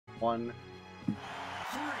1.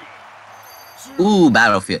 Ooh,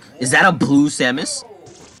 Battlefield. Is that a blue Samus?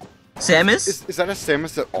 Samus? Is that a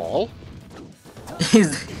Samus at all?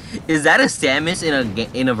 Is is that a Samus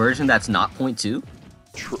in a version that's not .2?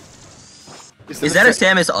 True. Is that a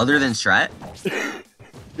Samus other than Strat?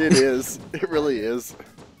 It is. It really is.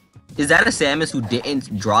 Is that a Samus who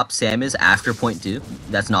didn't drop Samus after .2?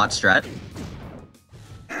 That's not Strat?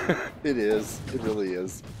 It is. It really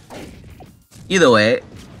is. Either way,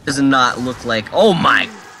 does not look like. Oh my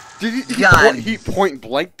Did God! He point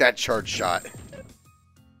blank that charge shot.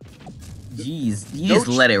 Jeez, he just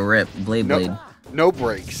let it rip. Blade. No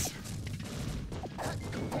brakes.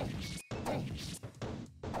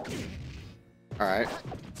 Alright.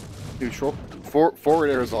 Neutral. Forward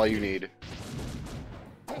air is all you need.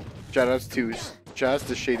 Shoutouts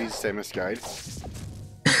to Shady's Samus guide.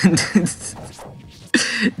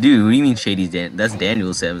 Dude, what do you mean Shady's Dan? That's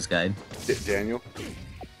Daniel's Samus guide. Daniel?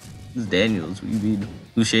 This is Daniel's. What do you mean?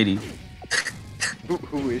 Who's Shady?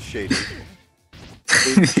 Who is Shady?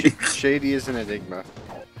 Shady is an enigma.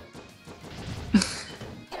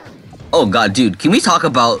 Oh god, dude, can we talk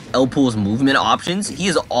about Lpool's movement options? He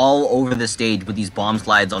is all over the stage with these bomb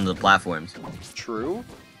slides on the platforms. True.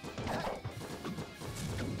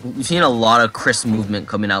 We've seen a lot of crisp movement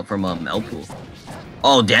coming out from Lpool.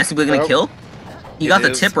 Oh, Dancing Blade gonna kill? He got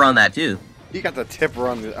the tipper on that too. He got the tipper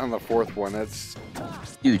on the fourth one. That's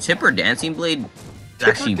dude, tipper Dancing Blade is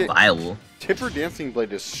actually viable. Tipper Dancing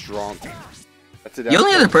Blade is strong. That's the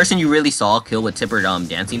only other person you really saw kill with tipper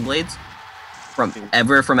Dancing Blades from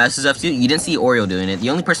SSF2, you didn't see Oreo doing it. The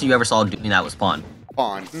only person you ever saw doing that was Pawn.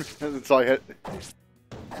 Pawn. That's all I had.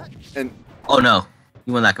 And oh no,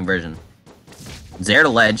 he won that conversion. Zair to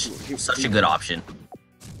ledge, such a good option.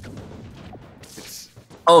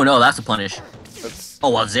 Oh no, that's a punish. Oh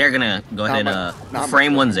well, Zair gonna go ahead and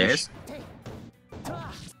frame one Zairs.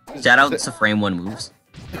 Shout out to frame one moves.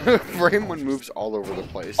 Frame one moves all over the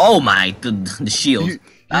place. Oh my, the shield.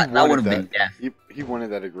 That would have been death. He wanted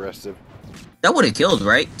that aggressive. That would have killed,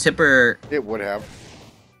 right? Tipper. It would have.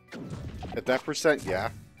 At that percent,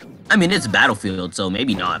 yeah. I mean, it's Battlefield, so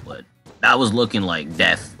maybe not, but that was looking like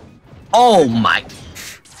death. Oh my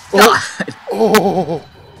god. Oh,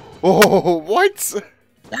 what?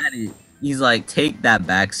 That is. He's like, take that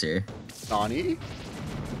back, sir. Nani?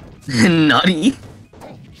 Nutty?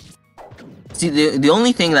 See, the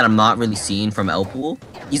only thing that I'm not really seeing from Lpool,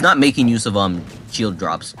 he's not making use of shield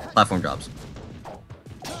drops, platform drops.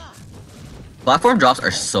 Platform drops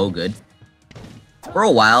are so good. For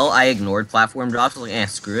a while, I ignored platform drops. I was like,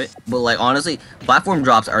 screw it. But like honestly, platform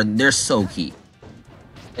drops they're so key.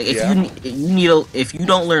 Like if you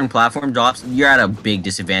don't learn platform drops, you're at a big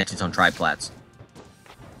disadvantage on triplats.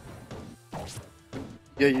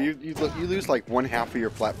 Yeah, you lose like 1/2 of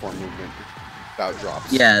your platform movement without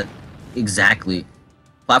drops. Yeah, exactly.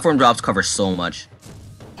 Platform drops cover so much,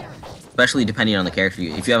 especially depending on the character.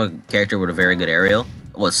 If you have a character with a very good aerial,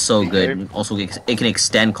 well, it's so good. Also, it can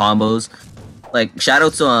extend combos. Like shout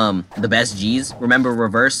out to the best G's. Remember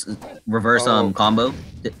reverse combo.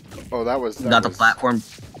 Oh, that was the platform.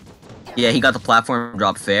 Yeah, he got the platform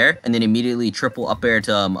drop fair, and then immediately triple up air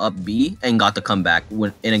to up B, and got the comeback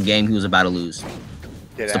in a game he was about to lose.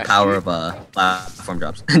 It's the power of platform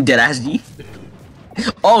drops. Deadass G.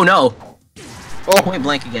 Oh no! Oh, point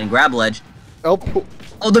blank again. Grab ledge. Oh,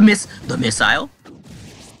 the missile.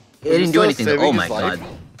 It didn't do anything. Oh my god,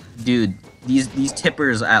 dude! These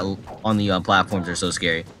tippers on the platforms are so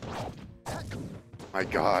scary. My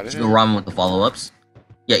god. Ichigo Ramen with the follow-ups.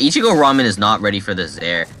 Yeah, Ichigo Ramen is not ready for this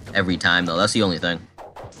Zair every time though. That's the only thing.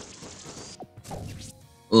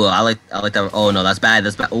 Ooh, I like that. Oh no, that's bad.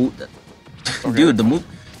 That's bad. Oh, okay. Dude, the move.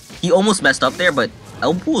 He almost messed up there, but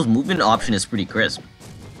Lpool's movement option is pretty crisp.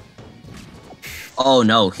 Oh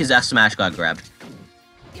no, his F smash got grabbed.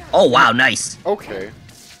 Oh wow, nice. Okay.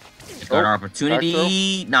 Got our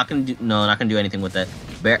opportunity. Not gonna do anything with that.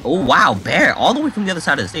 Bear. Oh wow, Bear all the way from the other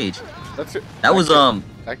side of the stage. That's it. That was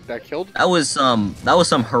That killed. That was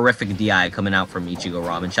some horrific DI coming out from Ichigo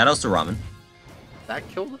Ramen. Shoutouts to Ramen. That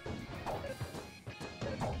killed.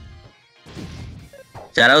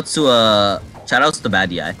 Shoutouts to bad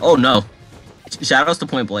DI. Oh no. Shoutouts to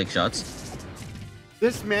point blank shots.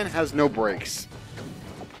 This man has no brakes.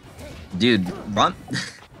 Dude,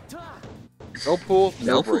 Lpool,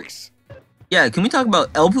 no brakes. Yeah, can we talk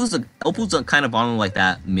about Lpool's kind of on like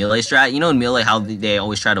that melee strat? You know in melee how they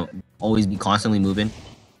always try to be constantly moving?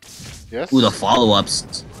 Yes. Ooh, the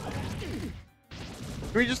follow-ups.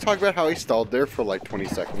 Can we just talk about how he stalled there for like 20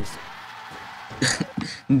 seconds?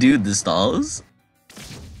 Dude, the stalls?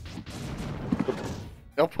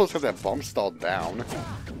 Lpool's have that bump stalled down.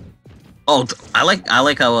 Oh, I like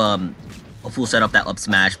how Lpool set up that up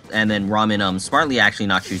smash, and then Ramen smartly actually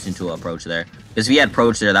not choosing to approach there. Because if he had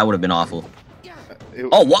approached there, that would have been awful.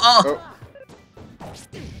 Oh, what? Oh.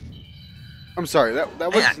 I'm sorry.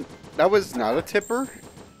 That was not a tipper.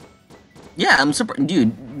 Yeah, I'm surprised,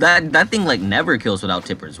 dude. That thing like never kills without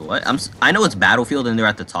tippers. What? I know it's Battlefield and they're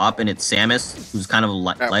at the top, and it's Samus who's kind of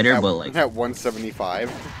lighter, but like at 175.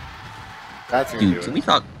 That's gonna do it. Can we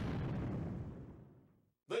talk?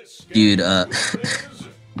 Dude, Lpool?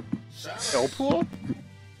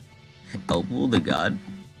 Lpool the god.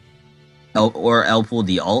 Or Lpool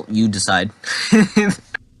the alt, you decide.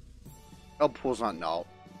 Lpool's not an alt.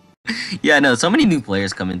 Yeah, no, so many new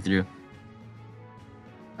players coming through.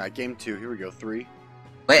 Alright, game 2, here we go, 3.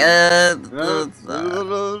 Wait,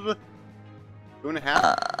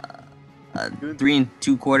 2.5? 3 and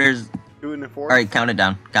 2 quarters. 2 and 4. Alright, count it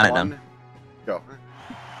down. Count it down. Go.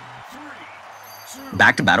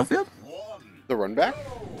 Back to Battlefield? The run back?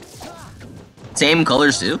 Same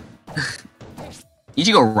colors too.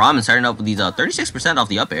 Ichigo Ramen starting up with these 36% off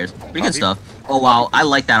the up airs. Pretty good stuff. Oh wow, I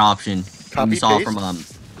like that option. We saw from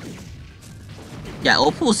yeah,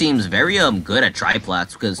 Lpool seems very good at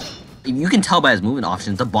triplats because you can tell by his movement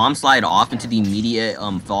options. The bomb slide off into the immediate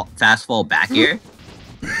fast fall back air.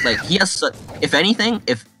 Like he has, if anything,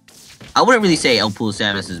 I wouldn't really say Lpool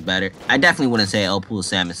Samus is better. I definitely wouldn't say Lpool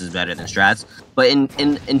Samus is better than Strats. But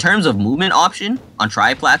in terms of movement option on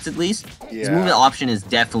triplats at least, his movement option is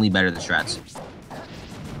definitely better than Strats.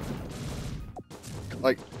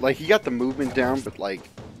 Like he got the movement down, but like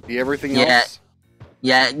the everything else.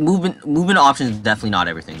 Yeah, movement option is definitely not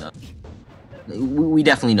everything though. We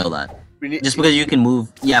definitely know that. Just because you can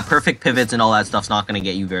move, perfect pivots and all that stuff's not gonna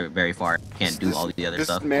get you very very far. Can't do all the other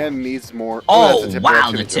stuff. This man needs more. Oh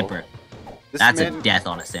wow, the tipper. That's a death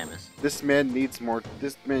on a Samus. This man needs more.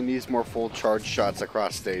 This man needs more full charge shots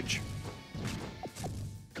across stage.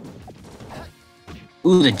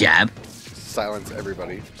 Ooh, the jab. Silence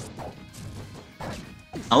everybody.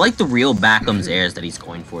 I like the real Backham's airs that he's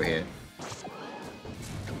going for here.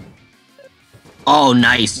 Oh,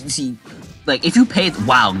 nice. You see, like if you pay,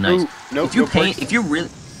 wow, nice. If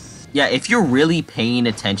you're really paying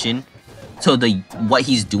attention to what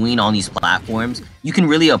he's doing on these platforms, you can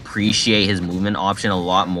really appreciate his movement option a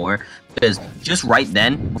lot more. Because just right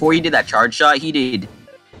then, before he did that charge shot, he did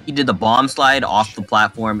the bomb slide off the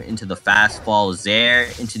platform into the fast fall there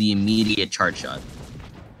into the immediate charge shot.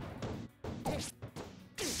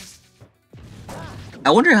 I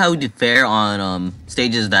wonder how he did fare on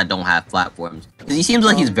stages that don't have platforms, because he seems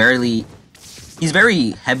like he's very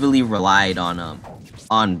heavily relied on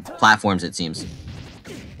platforms. It seems,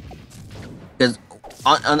 because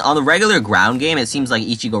on the regular ground game, it seems like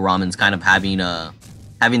Ichigo Ramen's kind of having the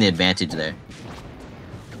advantage there.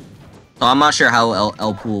 So I'm not sure how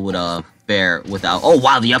Lpool would fare without. Oh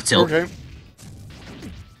wow, the up tilt. Okay.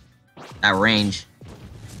 At range,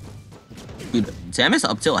 dude. Samus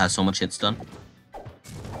up tilt has so much hit stun.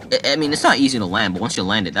 I mean, it's not easy to land, but once you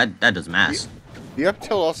land it, that does mass. The up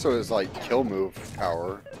tilt also is like kill move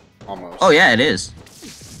power, almost. Oh yeah, it is.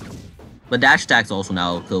 But dash attack's also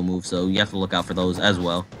now a kill move, so you have to look out for those as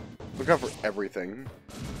well. Look out for everything.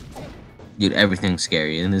 Dude, everything's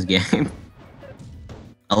scary in this game.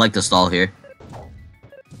 I like the stall here.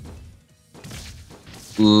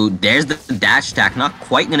 Ooh, there's the dash attack. Not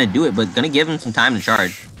quite gonna do it, but gonna give him some time to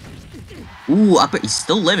charge. Ooh, up he's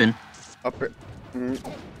still living.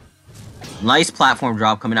 Nice platform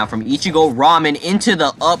drop coming out from Ichigo Ramen into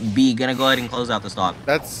the up B. Gonna go ahead and close out the stock.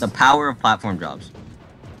 That's the power of platform drops.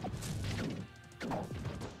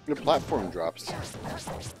 The platform drops.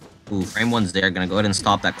 Ooh, frame one's there. Gonna go ahead and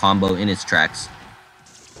stop that combo in its tracks.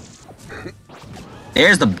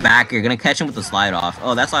 There's the back. You're gonna catch him with the slide off.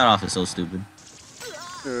 Oh, that slide off is so stupid.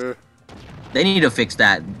 They need to fix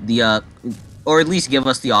that. Or at least give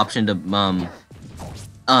us the option to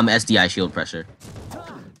SDI shield pressure.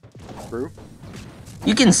 True.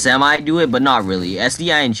 You can semi-do it, but not really.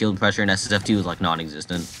 SDI and shield pressure in SSF2 is like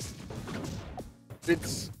non-existent.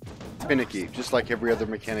 It's finicky, just like every other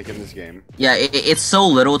mechanic in this game. Yeah, it's so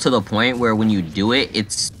little to the point where when you do it,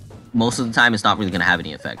 it's most of the time it's not really gonna have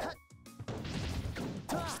any effect.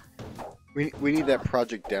 We need that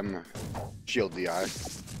Project Dem shield DI.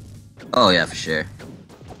 Oh yeah, for sure.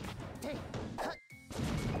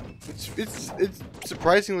 It's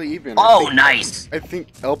surprisingly even. Oh, nice! I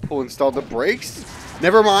think Lpool installed the brakes.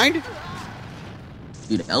 Never mind.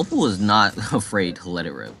 Dude, Lpool is not afraid to let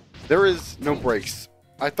it rip. There is no brakes.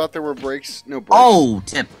 I thought there were brakes. No brakes. Oh,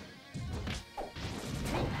 tip.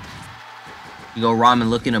 You go Ramen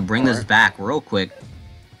looking to bring this back real quick.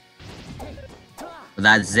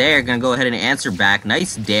 But that Zaire gonna go ahead and answer back.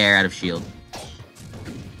 Nice dare out of shield.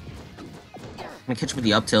 Gonna catch with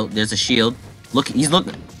the up tilt. There's a shield. Look, he's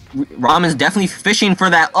looking. Ramen's definitely fishing for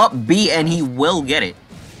that up B, and he will get it.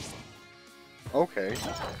 Okay.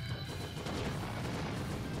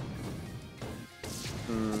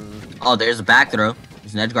 Oh, there's a back throw.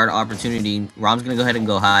 There's an edge guard opportunity. Rom's gonna go ahead and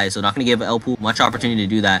go high, so not gonna give Lpool much opportunity to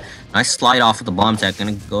do that. Nice slide off with the bomb tech.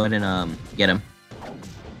 Gonna go ahead and get him.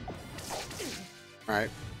 Alright.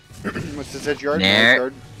 What's this edge guard?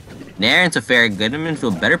 Nair into fair. Get him into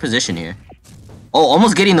a better position here. Oh,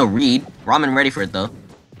 almost getting the read. Ramen ready for it though.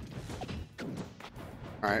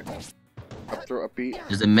 Alright. Up throw, up beat.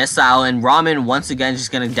 There's a missile, and Ramen once again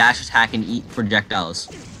just gonna dash attack and eat projectiles.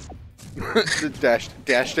 The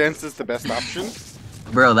dash dance is the best option.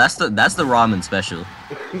 Bro, that's the Ramen special.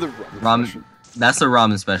 The ramen special. That's the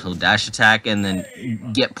Ramen special. Dash attack and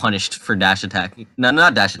then get punished for dash attack. No,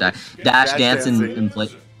 not dash attack. Dash dance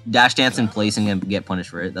and placing and get punished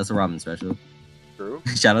for it. That's a Ramen special. True.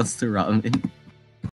 Shoutouts to Ramen.